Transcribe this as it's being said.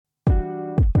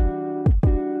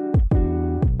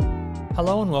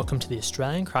Hello and welcome to the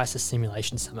Australian Crisis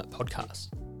Simulation Summit podcast.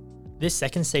 This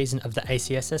second season of the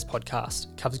ACSS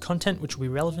podcast covers content which will be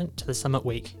relevant to the Summit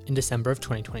Week in December of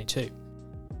 2022.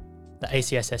 The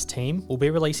ACSS team will be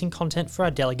releasing content for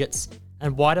our delegates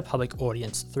and wider public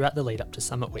audience throughout the lead up to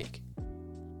Summit Week.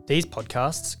 These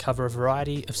podcasts cover a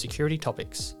variety of security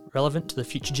topics relevant to the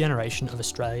future generation of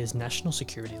Australia's national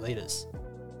security leaders.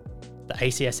 The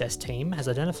ACSS team has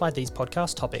identified these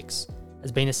podcast topics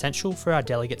as being essential for our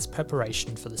delegates'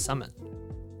 preparation for the summit.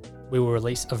 We will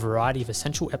release a variety of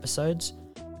essential episodes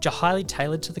which are highly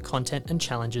tailored to the content and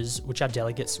challenges which our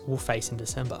delegates will face in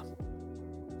December.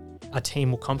 Our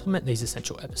team will complement these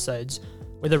essential episodes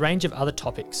with a range of other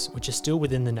topics which are still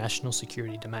within the national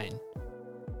security domain.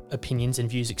 Opinions and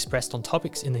views expressed on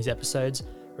topics in these episodes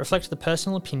reflect the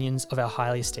personal opinions of our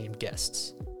highly esteemed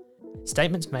guests.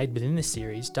 Statements made within this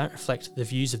series don't reflect the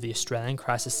views of the Australian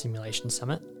Crisis Simulation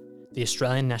Summit, the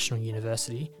Australian National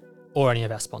University, or any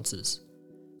of our sponsors.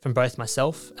 From both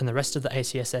myself and the rest of the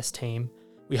ACSS team,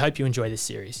 we hope you enjoy this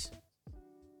series.